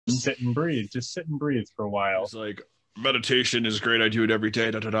sit and breathe. Just sit and breathe for a while. It's like, meditation is great. I do it every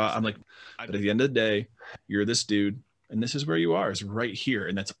day. Da, da, da. I'm like, but at the end of the day, you're this dude, and this is where you are. Is right here,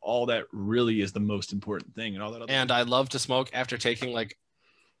 and that's all that really is the most important thing. And all that. And I love to smoke after taking like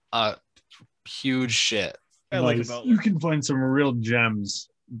a huge shit. Nice. About, you can find some real gems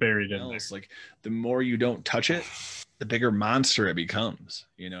buried in there. Like the more you don't touch it, the bigger monster it becomes.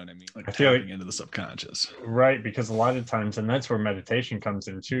 You know what I mean? Like I feel like into the subconscious. Right, because a lot of times, and that's where meditation comes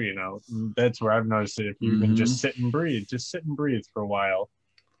in too, you know. That's where I've noticed that if you can just sit and breathe for a while.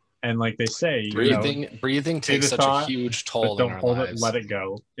 And like they say, breathing takes such a huge toll don't in our hold lives. It, let it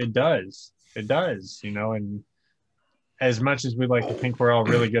go. It does, you know. And as much as we like to think we're all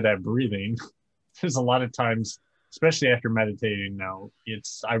really good at breathing, there's a lot of times, especially after meditating now,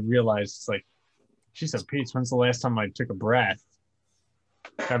 I realize it's like, geez, Pete, when's the last time I took a breath?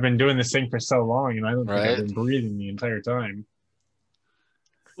 I've been doing this thing for so long, and I don't think I've been breathing the entire time.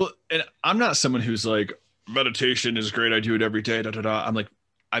 Well, and I'm not someone who's like, meditation is great. I do it every day. Da, da, da. I'm like,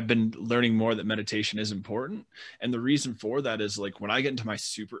 I've been learning more that meditation is important. And the reason for that is like when I get into my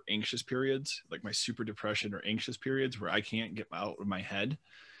super anxious periods, like my super depression or anxious periods where I can't get out of my head.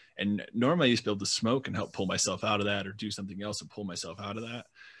 And normally I used to be able to smoke and help pull myself out of that or do something else and pull myself out of that.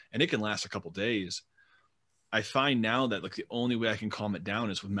 And it can last a couple days. I find now that like the only way I can calm it down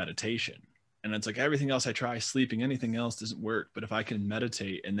is with meditation. And it's like everything else I try, sleeping, anything else doesn't work. But if I can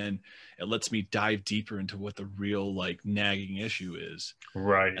meditate and then it lets me dive deeper into what the real like nagging issue is.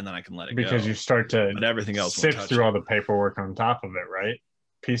 Right. And then I can let it go. Because you start to but everything else sift through all the paperwork on top of it, right?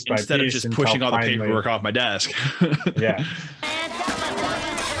 Piece by piece. Instead of just pushing all the paperwork off my desk. Yeah.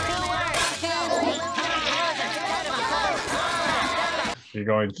 You're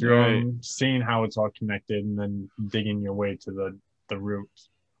going through them, seeing how it's all connected, and then digging your way to the root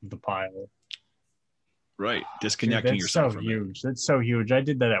of the pile. Right. Disconnecting yourself. That's so huge. That's so huge. I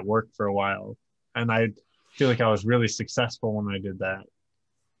did that at work for a while, and I feel like I was really successful when I did that.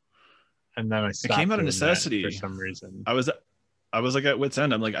 And then I stopped. It came out of necessity for some reason. I was like at wit's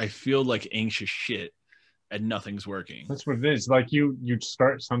end. I'm like, I feel like anxious shit and nothing's working. That's what it is. Like you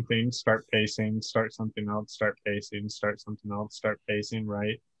start something, start pacing, start something else, start pacing, start something else, start pacing,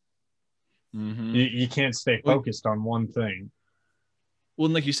 right? Mm-hmm. You can't stay focused on one thing. Well,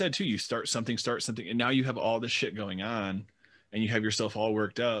 and like you said too, you start something, and now you have all this shit going on, and you have yourself all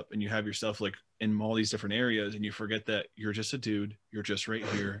worked up, and you have yourself like in all these different areas, and you forget that you're just a dude, you're just right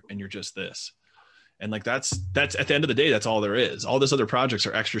here, and you're just this. And like that's at the end of the day, that's all there is. All this other projects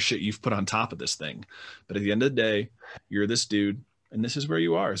are extra shit you've put on top of this thing. But at the end of the day, you're this dude, and this is where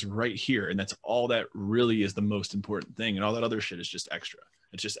you are, is right here. And that's all that really is the most important thing. And all that other shit is just extra.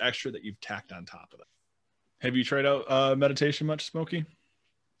 It's just extra that you've tacked on top of it. Have you tried out meditation much, Smokey?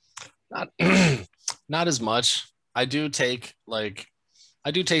 Not as much. I do take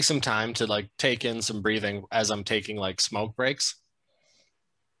some time to like take in some breathing as I'm taking like smoke breaks.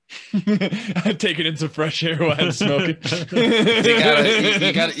 I'm taking in some fresh air while I'm smoking. you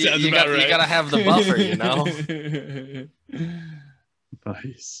gotta have the buffer, you know.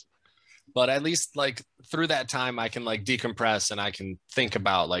 Nice. But at least like through that time, I can like decompress and I can think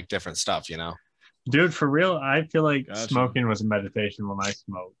about like different stuff, you know. Dude, for real, I feel like smoking was a meditation when I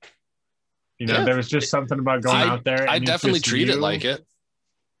smoked. You know, there was just something about going out there. I definitely treat it like it.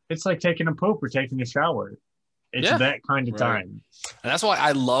 It's like taking a poop or taking a shower. It's that kind of time. And that's why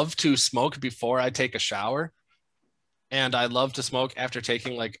I love to smoke before I take a shower. And I love to smoke after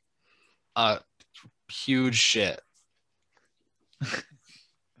taking like a huge shit.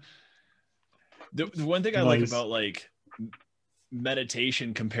 The one thing I like about like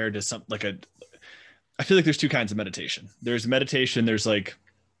meditation compared to something like I feel like there's two kinds of meditation. There's like,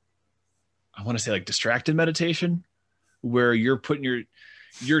 I want to say like distracted meditation, where you're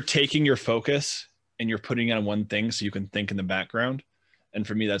taking your focus and you're putting it on one thing so you can think in the background. And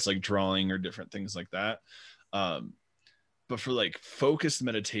for me, that's like drawing or different things like that. But for like focused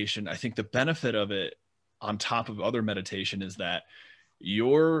meditation, I think the benefit of it on top of other meditation is that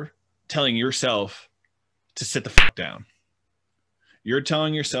you're telling yourself to sit the fuck down. You're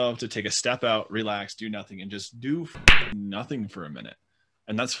telling yourself to take a step out, relax, do nothing, and just do nothing for a minute.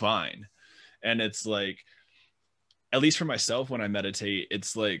 And that's fine. And it's like, at least for myself, when I meditate,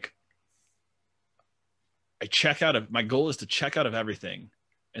 it's like, my goal is to check out of everything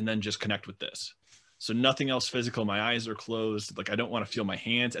and then just connect with this. So nothing else physical. My eyes are closed. Like I don't want to feel my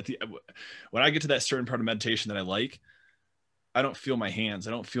hands when I get to that certain part of meditation that I like, I don't feel my hands.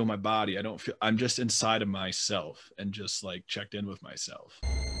 I don't feel my body. I'm just inside of myself and just like checked in with myself.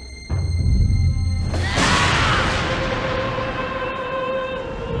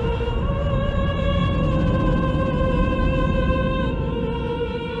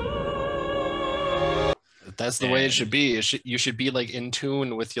 But that's the way it should be. You should be like in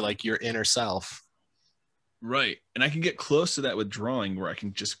tune with your inner self. Right. And I can get close to that with drawing, where I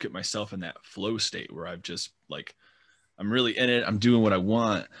can just get myself in that flow state where I've just like, I'm really in it. I'm doing what I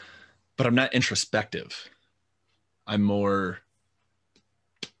want, but I'm not introspective. I'm more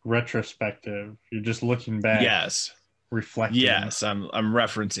retrospective. You're just looking back. Yes. Reflecting. Yes, I'm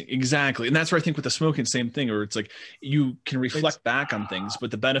referencing. Exactly. And that's where I think with the smoking, same thing, where it's like you can reflect back on things, but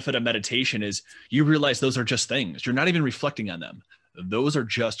the benefit of meditation is you realize those are just things. You're not even reflecting on them. Those are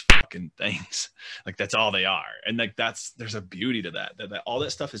just fucking things. Like that's all they are. And like there's a beauty to that all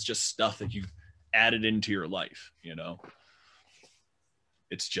that stuff is just stuff that you've added into your life, you know.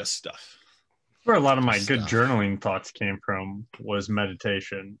 It's just stuff. Where a lot of my good journaling thoughts came from was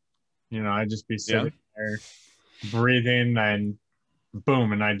meditation. You know, I'd just be sitting there breathing and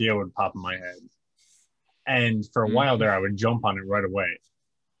boom, an idea would pop in my head. And for a while there, I would jump on it right away.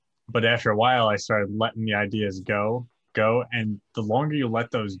 But after a while, I started letting the ideas go. And the longer you let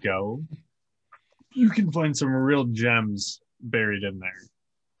those go, you can find some real gems buried in there,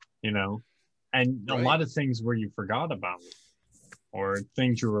 you know? And a lot of things where you forgot about, or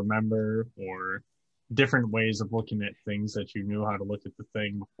things you remember, or different ways of looking at things that you knew how to look at the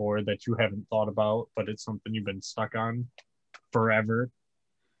thing before that you haven't thought about, but it's something you've been stuck on forever.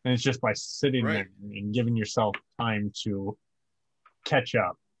 And it's just by sitting there and giving yourself time to catch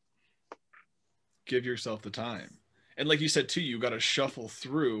up. Give yourself the time. And like you said too, you got to shuffle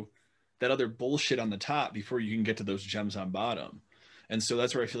through that other bullshit on the top before you can get to those gems on bottom. And so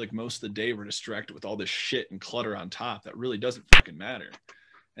that's where I feel like most of the day we're distracted with all this shit and clutter on top that really doesn't fucking matter.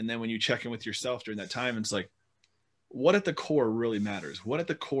 And then when you check in with yourself during that time, it's like, what at the core really matters? What at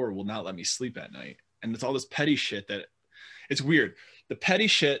the core will not let me sleep at night? And it's all this petty shit that it's weird. The petty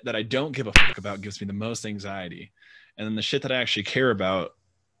shit that I don't give a fuck about gives me the most anxiety. And then the shit that I actually care about,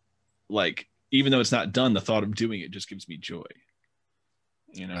 like, even though it's not done, the thought of doing it just gives me joy.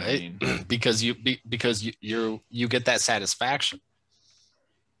 You know what I mean? because you get that satisfaction.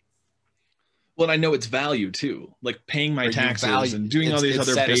 Well, I know it's value too, like paying my taxes and doing all these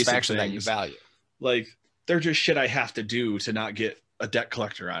other basic things that you value. Like they're just shit I have to do to not get a debt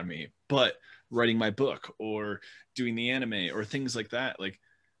collector on me. But writing my book or doing the anime or things like that, like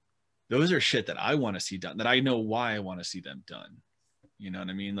those are shit that I want to see done, that I know why I want to see them done. You know what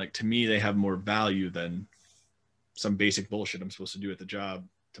I mean? Like to me, they have more value than some basic bullshit I'm supposed to do at the job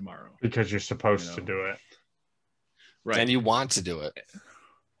tomorrow. Because you're supposed to do it. Right. And you want to do it.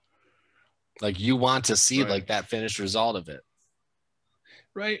 Like you want to see like that finished result of it.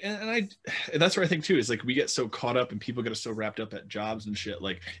 Right. And that's where I think too, is like we get so caught up and people get so wrapped up at jobs and shit,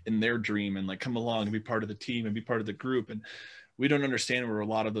 like in their dream and like come along and be part of the team and be part of the group. And we don't understand where a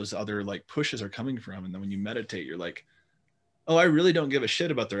lot of those other like pushes are coming from. And then when you meditate, you're like, oh, I really don't give a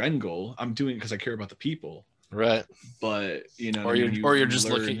shit about their end goal. I'm doing it because I care about the people. Right. But you know, or you're just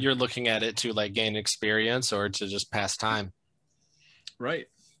looking at it to like gain experience or to just pass time. Right.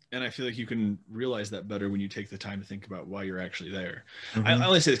 And I feel like you can realize that better when you take the time to think about why you're actually there. Mm-hmm. I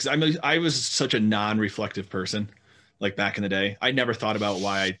only say this because I was such a non-reflective person, like back in the day. I never thought about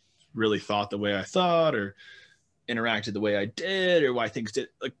why I really thought the way I thought or interacted the way I did or why things did.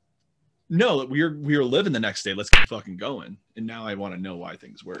 Like, no, we were living the next day. Let's keep fucking going. And now I want to know why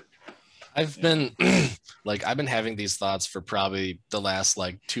things work. I've been having these thoughts for probably the last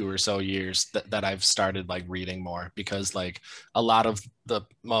like 2 or so years that I've started like reading more, because like a lot of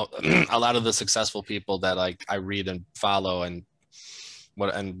the successful people that like I read and follow and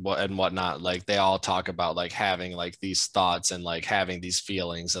whatnot, like they all talk about like having like these thoughts and like having these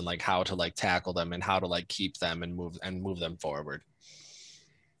feelings and like how to like tackle them and how to like keep them and move them forward.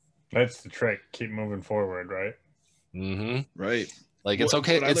 That's the trick. Keep moving forward, right? Mm-hmm. Right. Like it's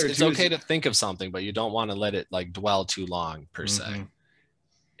okay. It's okay to think of something, but you don't want to let it like dwell too long per se.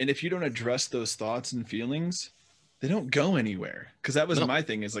 And if you don't address those thoughts and feelings, they don't go anywhere. Because that was my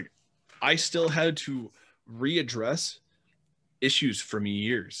thing, is like I still had to readdress issues from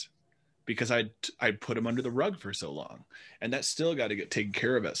years because I put them under the rug for so long, and that still got to get taken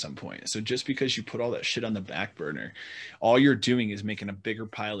care of at some point. So just because you put all that shit on the back burner, all you're doing is making a bigger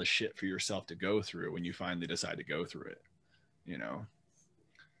pile of shit for yourself to go through when you finally decide to go through it. You know,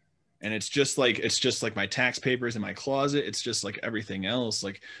 and it's just like my tax papers in my closet. It's just like everything else.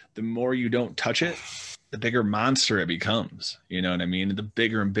 Like the more you don't touch it, the bigger monster it becomes. You know what I mean? And the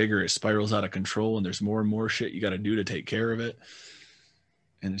bigger and bigger it spirals out of control, and there's more and more shit you got to do to take care of it.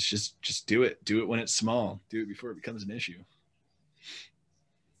 And it's just do it when it's small. Do it before it becomes an issue.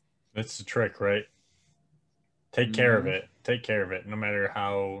 That's the trick, right? Take care of it. Take care of it, no matter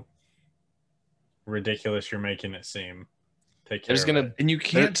how ridiculous you're making it seem. take care of it. And you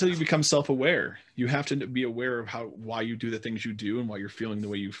can't until you become self-aware. You have to be aware of why you do the things you do and why you're feeling the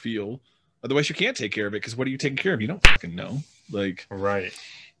way you feel. Otherwise, you can't take care of it, because what are you taking care of? You don't fucking know. Like, right.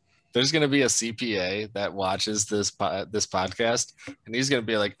 There's going to be a CPA that watches this podcast, and he's going to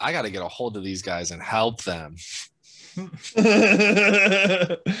be like, I got to get a hold of these guys and help them. We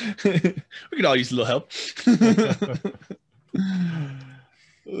could all use a little help.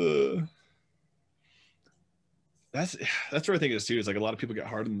 That's where I think it is too. Is like a lot of people get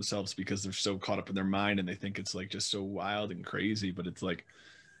hard on themselves because they're so caught up in their mind and they think it's like just so wild and crazy, but it's like,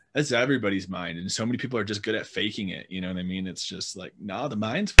 that's everybody's mind, and so many people are just good at faking it. You know what I mean? It's just like, nah, the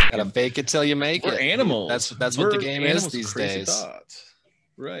mind's gotta fake it till you make we're it. Animals. That's what the game is these days. Thoughts.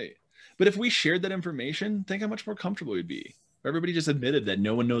 Right. But if we shared that information, think how much more comfortable we'd be. If everybody just admitted that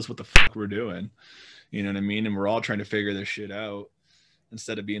no one knows what the fuck we're doing. You know what I mean? And we're all trying to figure this shit out,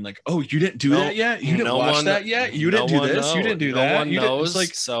 instead of being like, oh, you didn't do that yet? You didn't watch that yet? You didn't do this? You didn't do that? No one knows.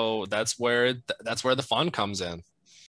 Like, so that's where the fun comes in.